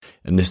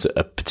And this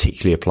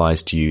particularly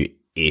applies to you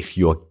if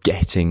you're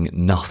getting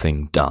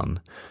nothing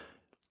done.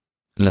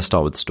 And let's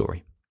start with the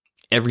story.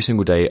 Every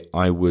single day,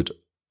 I would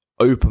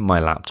open my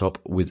laptop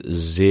with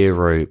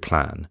zero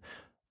plan.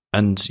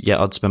 And yet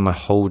I'd spend my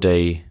whole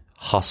day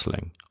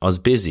hustling. I was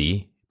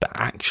busy, but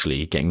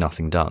actually getting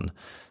nothing done.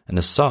 And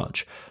as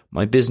such,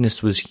 my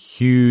business was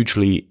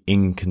hugely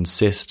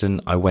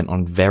inconsistent. I went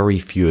on very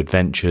few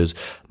adventures.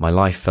 My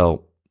life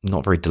felt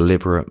not very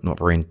deliberate, not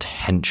very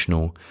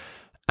intentional.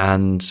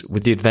 And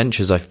with the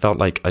adventures, I felt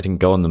like I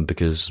didn't go on them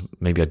because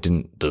maybe I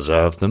didn't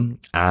deserve them.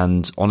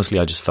 And honestly,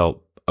 I just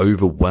felt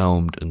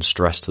overwhelmed and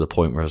stressed to the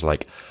point where I was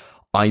like,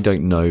 I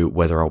don't know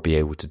whether I'll be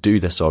able to do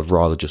this, so I'd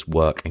rather just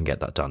work and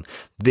get that done.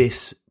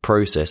 This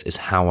process is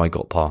how I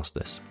got past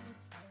this.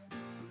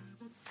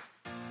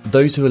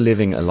 Those who are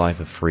living a life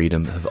of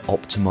freedom have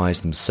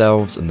optimized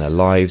themselves and their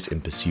lives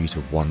in pursuit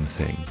of one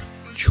thing: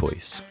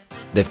 choice.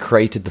 They've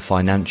created the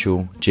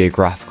financial,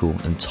 geographical,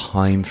 and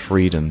time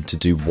freedom to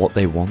do what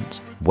they want,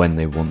 when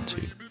they want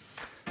to.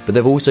 But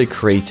they've also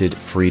created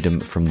freedom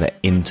from their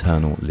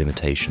internal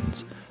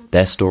limitations,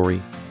 their story,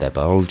 their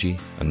biology,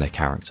 and their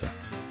character.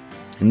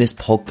 In this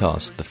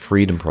podcast, The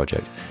Freedom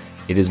Project,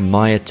 it is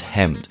my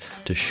attempt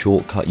to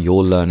shortcut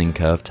your learning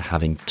curve to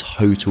having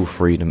total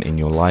freedom in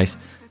your life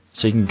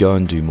so you can go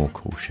and do more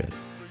cool shit.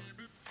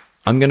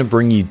 I'm going to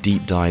bring you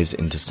deep dives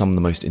into some of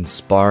the most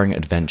inspiring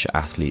adventure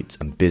athletes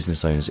and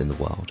business owners in the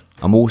world.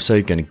 I'm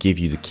also going to give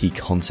you the key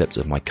concepts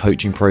of my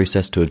coaching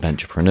process to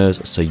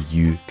adventurepreneurs so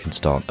you can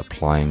start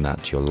applying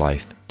that to your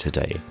life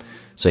today.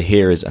 So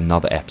here is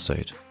another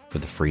episode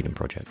of The Freedom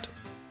Project.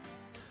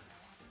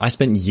 I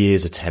spent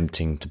years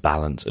attempting to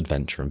balance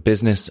adventure and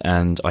business,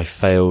 and I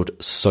failed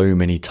so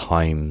many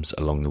times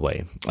along the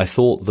way. I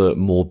thought that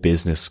more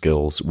business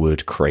skills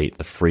would create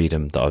the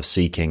freedom that I was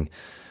seeking,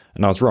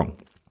 and I was wrong.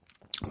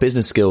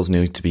 Business skills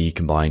need to be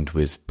combined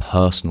with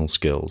personal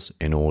skills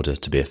in order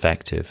to be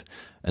effective.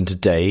 And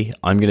today,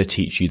 I'm going to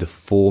teach you the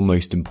 4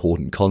 most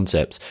important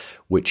concepts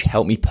which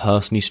help me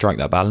personally strike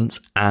that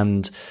balance,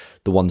 and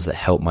the ones that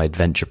help my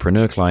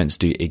adventurepreneur clients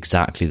do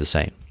exactly the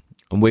same.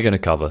 And we're going to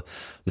cover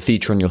the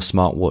feature on your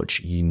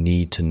smartwatch you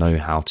need to know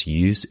how to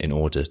use in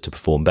order to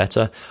perform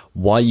better,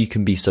 why you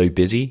can be so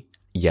busy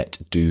yet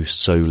do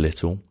so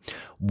little,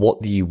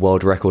 what the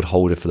world record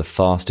holder for the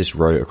fastest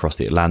row across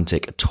the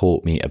Atlantic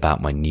taught me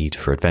about my need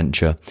for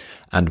adventure,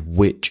 and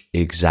which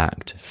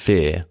exact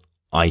fear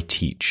I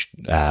teach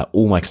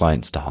all my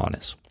clients to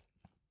harness.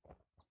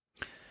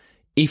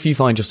 If you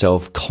find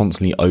yourself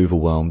constantly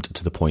overwhelmed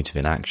to the point of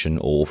inaction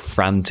or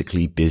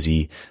frantically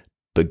busy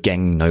but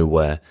getting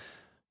nowhere,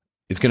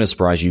 it's going to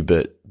surprise you,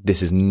 but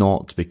this is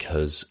not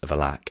because of a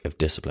lack of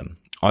discipline.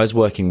 I was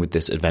working with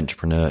this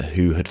adventurepreneur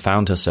who had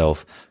found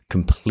herself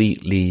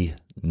completely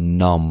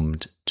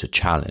numbed to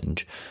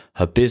challenge.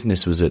 Her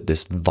business was at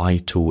this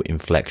vital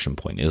inflection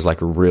point. It was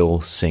like a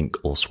real sink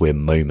or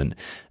swim moment.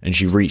 And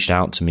she reached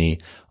out to me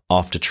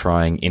after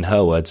trying, in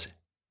her words,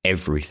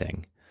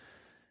 everything.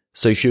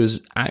 So she was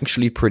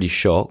actually pretty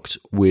shocked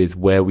with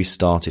where we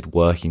started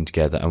working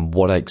together and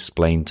what I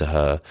explained to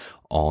her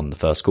on the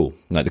first call.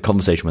 Like, the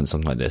conversation went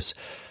something like this.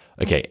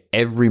 Okay,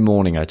 every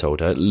morning I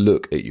told her,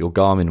 look at your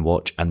Garmin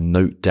watch and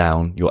note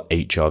down your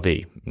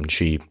HRV. And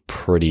she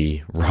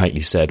pretty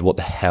rightly said, what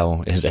the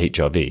hell is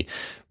HRV?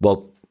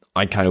 Well,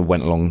 I kind of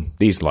went along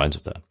these lines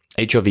with her.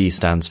 HRV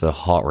stands for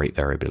heart rate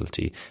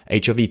variability.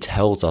 HRV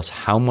tells us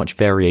how much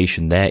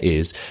variation there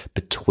is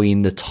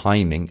between the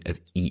timing of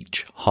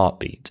each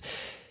heartbeat.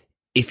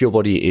 If your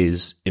body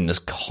is in this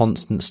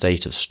constant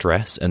state of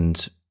stress,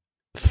 and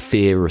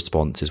fear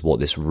response is what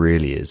this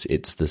really is,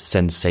 it's the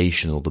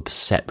sensation or the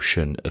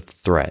perception of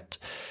threat.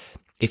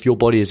 If your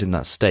body is in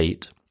that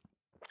state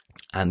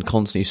and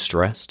constantly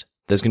stressed,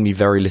 there's going to be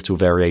very little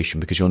variation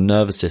because your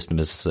nervous system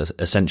is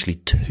essentially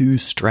too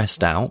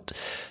stressed out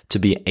to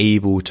be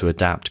able to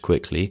adapt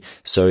quickly.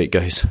 So it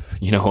goes,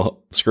 you know what,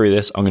 screw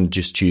this, I'm going to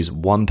just choose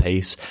one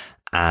pace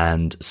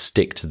and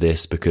stick to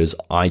this because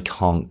I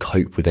can't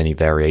cope with any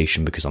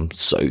variation because I'm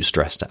so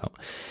stressed out.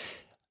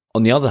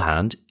 On the other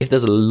hand, if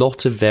there's a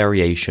lot of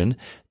variation,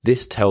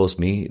 this tells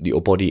me that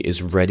your body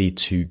is ready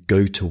to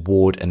go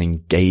toward and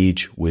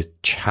engage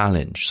with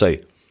challenge. So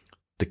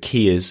the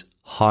key is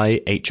high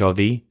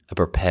HRV, a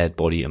prepared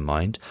body and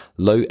mind.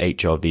 Low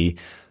HRV,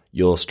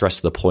 you're stressed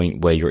to the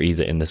point where you're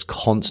either in this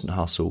constant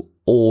hustle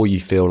or you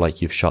feel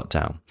like you've shut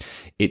down.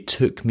 It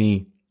took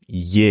me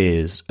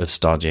years of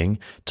studying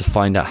to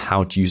find out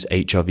how to use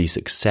HRV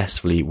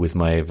successfully with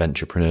my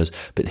adventurepreneurs,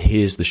 but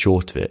here's the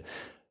short of it.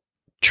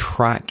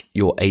 Track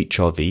your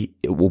HRV.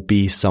 It will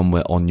be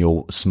somewhere on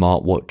your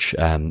smartwatch.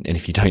 And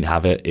if you don't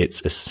have it,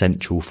 it's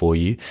essential for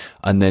you.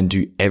 And then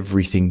do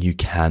everything you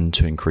can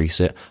to increase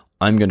it.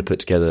 I'm going to put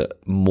together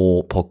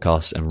more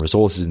podcasts and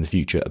resources in the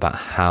future about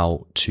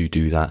how to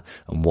do that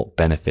and what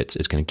benefits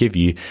it's going to give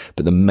you.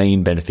 But the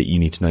main benefit you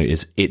need to know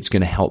is it's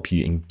going to help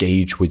you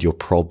engage with your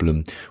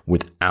problem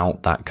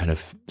without that kind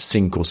of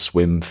sink or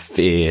swim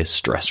fear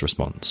stress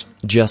response.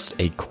 Just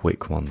a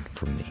quick one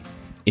from me.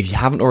 If you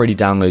haven't already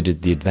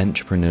downloaded the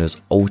Adventurepreneur's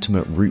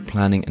ultimate route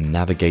planning and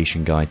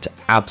navigation guide to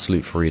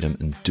absolute freedom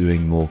and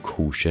doing more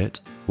cool shit,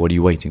 what are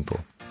you waiting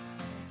for?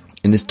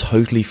 In this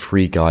totally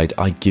free guide,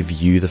 I give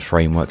you the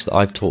frameworks that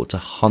I've taught to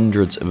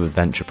hundreds of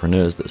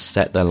adventurepreneurs that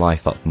set their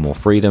life up for more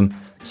freedom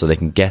so they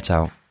can get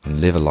out and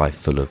live a life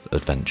full of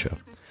adventure.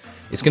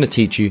 It's going to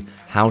teach you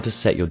how to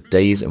set your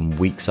days and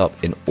weeks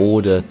up in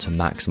order to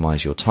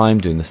maximize your time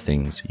doing the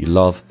things you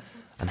love,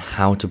 and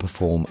how to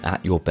perform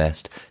at your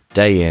best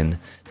day in,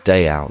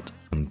 day out,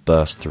 and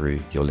burst through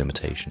your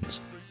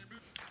limitations.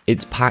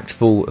 It's packed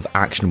full of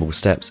actionable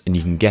steps, and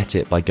you can get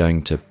it by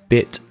going to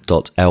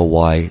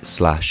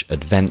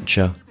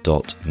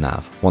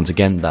bit.ly/adventure.nav. Once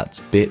again, that's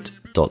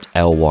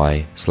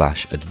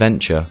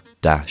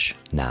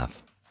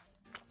bit.ly/adventure-nav.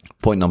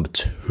 Point number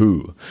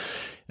 2,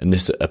 and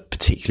this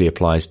particularly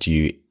applies to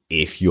you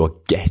if you're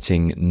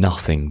getting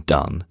nothing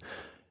done.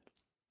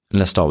 And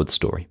let's start with the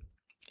story.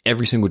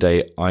 Every single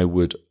day, I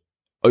would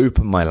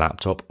open my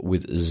laptop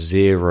with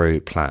zero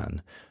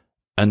plan.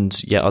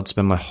 And yet I'd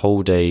spend my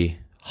whole day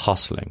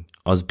hustling.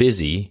 I was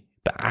busy,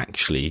 but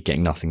actually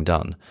getting nothing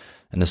done.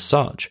 And as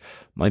such,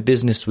 my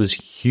business was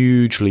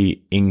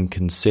hugely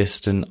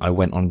inconsistent. I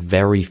went on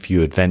very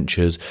few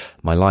adventures.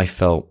 My life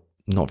felt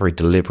not very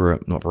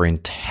deliberate, not very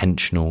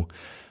intentional.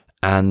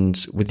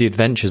 And with the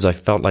adventures, I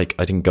felt like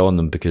I didn't go on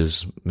them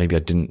because maybe I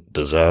didn't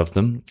deserve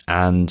them.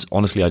 And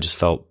honestly, I just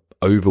felt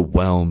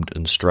overwhelmed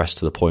and stressed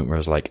to the point where I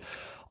was like,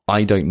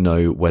 I don't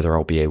know whether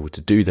I'll be able to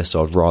do this,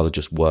 so I'd rather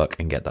just work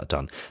and get that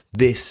done.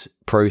 This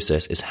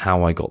process is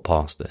how I got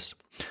past this.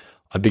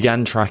 I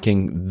began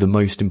tracking the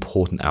most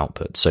important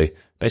output. So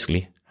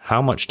basically,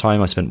 how much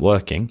time I spent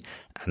working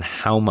and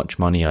how much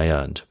money I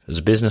earned. As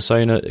a business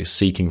owner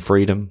seeking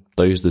freedom,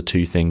 those are the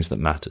two things that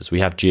matters.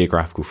 We have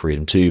geographical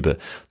freedom too, but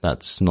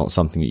that's not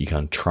something that you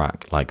can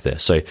track like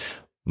this. So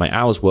my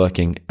hours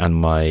working and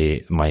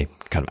my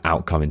kind of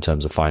outcome in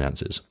terms of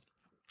finances.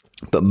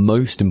 But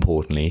most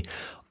importantly,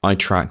 I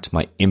tracked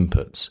my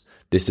inputs.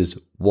 This is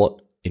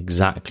what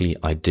exactly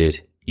I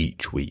did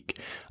each week.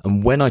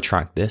 And when I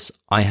tracked this,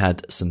 I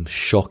had some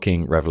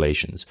shocking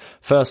revelations.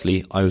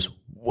 Firstly, I was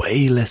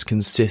way less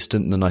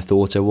consistent than I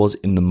thought I was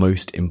in the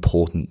most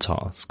important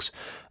tasks.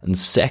 And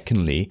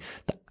secondly,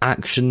 the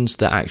actions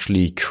that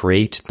actually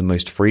created the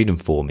most freedom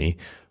for me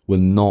were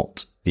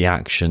not the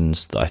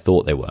actions that I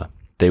thought they were.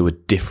 They were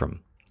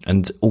different.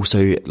 And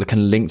also,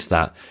 kind of linked to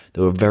that,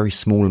 there were a very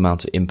small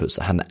amount of inputs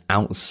that had an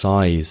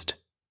outsized,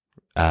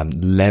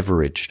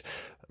 leveraged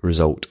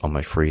result on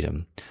my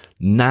freedom.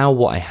 Now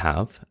what I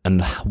have,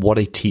 and what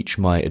I teach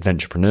my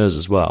adventurepreneurs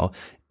as well,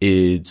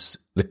 is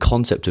the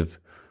concept of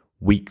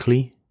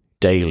weekly,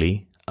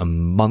 daily, and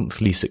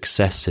monthly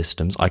success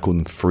systems. I call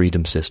them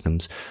freedom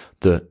systems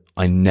that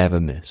I never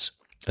miss.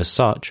 As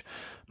such,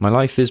 my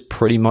life is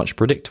pretty much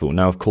predictable.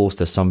 Now, of course,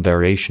 there's some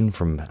variation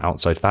from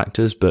outside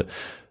factors, but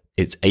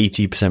it's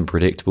 80%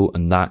 predictable,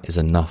 and that is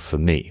enough for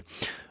me.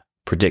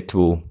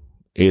 Predictable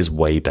is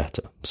way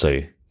better.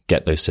 So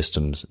get those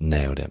systems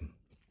nailed in.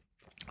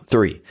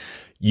 3,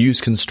 use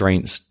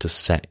constraints to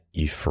set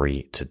you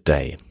free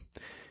today.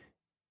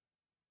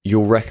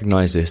 You'll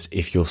recognize this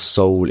if your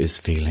soul is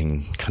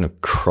feeling kind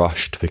of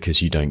crushed because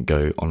you don't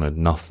go on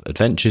enough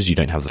adventures, you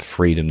don't have the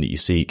freedom that you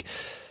seek.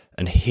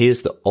 And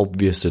here's the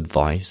obvious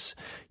advice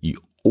you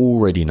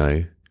already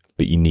know,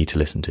 but you need to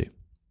listen to.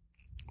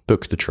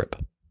 Book the trip.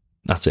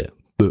 That's it.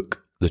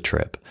 Book the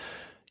trip.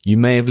 You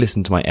may have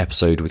listened to my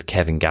episode with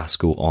Kevin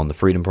Gaskell on the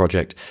Freedom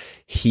Project.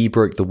 He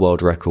broke the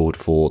world record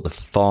for the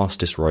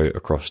fastest row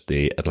across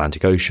the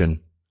Atlantic Ocean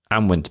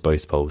and went to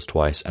both poles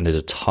twice and did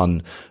a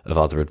ton of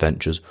other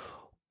adventures,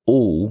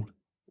 all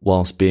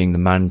whilst being the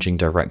managing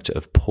director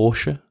of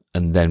Porsche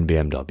and then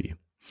BMW.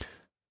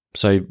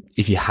 So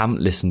if you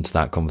haven't listened to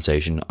that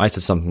conversation, I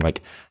said something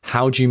like,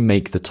 how do you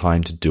make the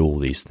time to do all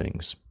these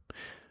things?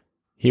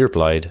 He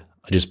replied,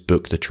 I just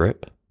book the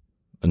trip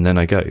and then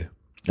I go.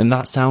 And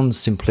that sounds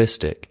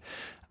simplistic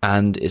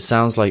and it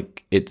sounds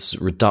like it's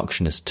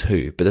reductionist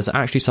too, but there's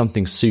actually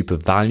something super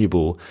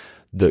valuable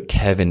that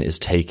Kevin is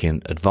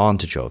taking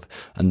advantage of,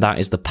 and that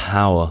is the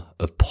power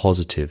of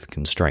positive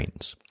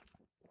constraints.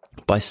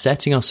 By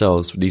setting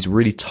ourselves these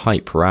really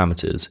tight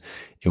parameters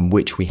in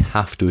which we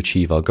have to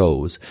achieve our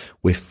goals,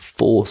 we're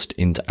forced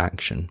into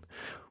action.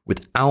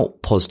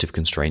 Without positive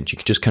constraints, you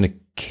can just kind of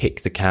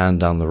kick the can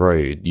down the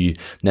road. You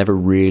never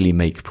really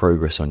make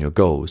progress on your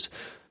goals.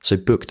 So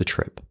book the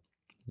trip.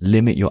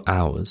 Limit your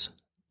hours.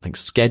 Like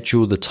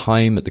schedule the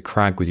time at the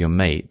crag with your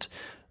mate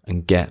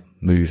and get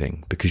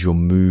moving, because you'll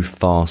move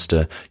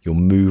faster, you'll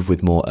move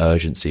with more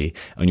urgency,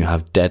 and you'll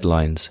have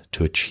deadlines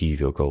to achieve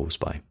your goals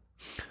by.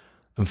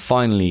 And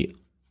finally,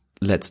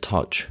 let's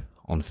touch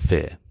on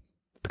fear,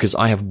 because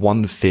I have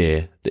one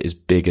fear that is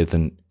bigger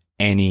than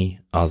any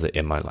other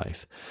in my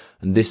life.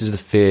 And this is the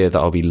fear that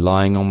I'll be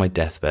lying on my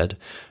deathbed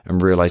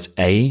and realize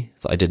A,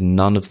 that I did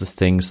none of the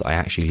things that I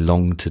actually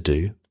longed to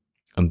do,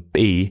 and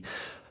B,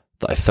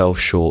 that I fell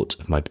short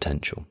of my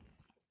potential.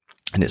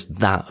 And it's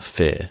that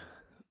fear,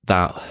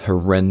 that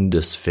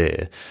horrendous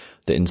fear,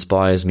 that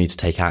inspires me to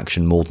take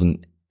action more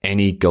than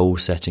any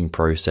goal-setting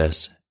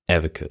process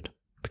ever could.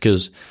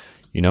 Because,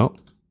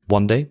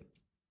 one day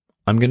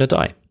I'm going to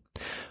die.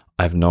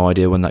 I have no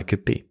idea when that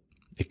could be.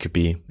 It could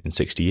be in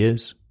 60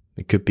 years.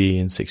 It could be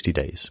in 60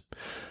 days.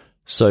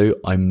 So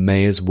I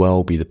may as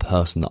well be the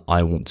person that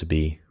I want to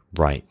be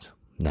right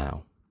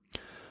now.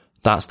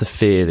 That's the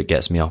fear that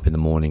gets me up in the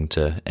morning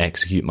to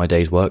execute my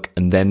day's work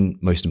and then,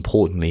 most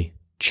importantly,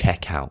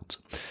 check out.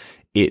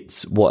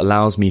 It's what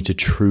allows me to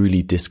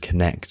truly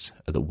disconnect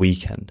at the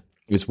weekend.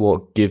 It's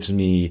what gives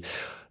me,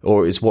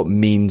 or it's what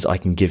means I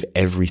can give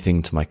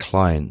everything to my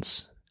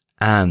clients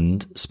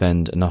and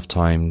spend enough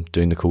time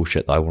doing the cool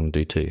shit that I want to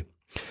do too.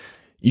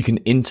 You can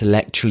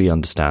intellectually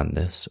understand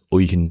this,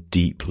 or you can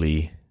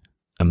deeply,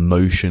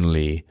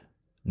 emotionally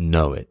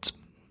know it.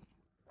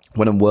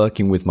 When I'm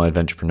working with my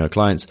adventurepreneur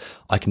clients,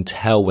 I can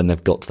tell when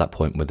they've got to that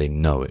point where they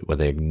know it, where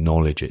they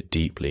acknowledge it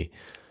deeply,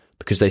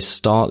 because they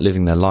start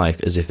living their life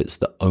as if it's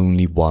the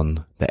only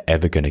one they're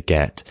ever going to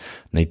get,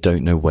 and they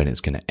don't know when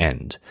it's going to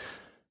end.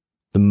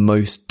 The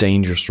most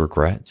dangerous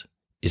regret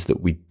is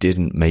that we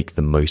didn't make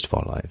the most of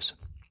our lives.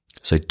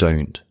 So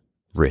don't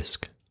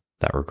risk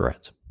that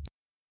regret.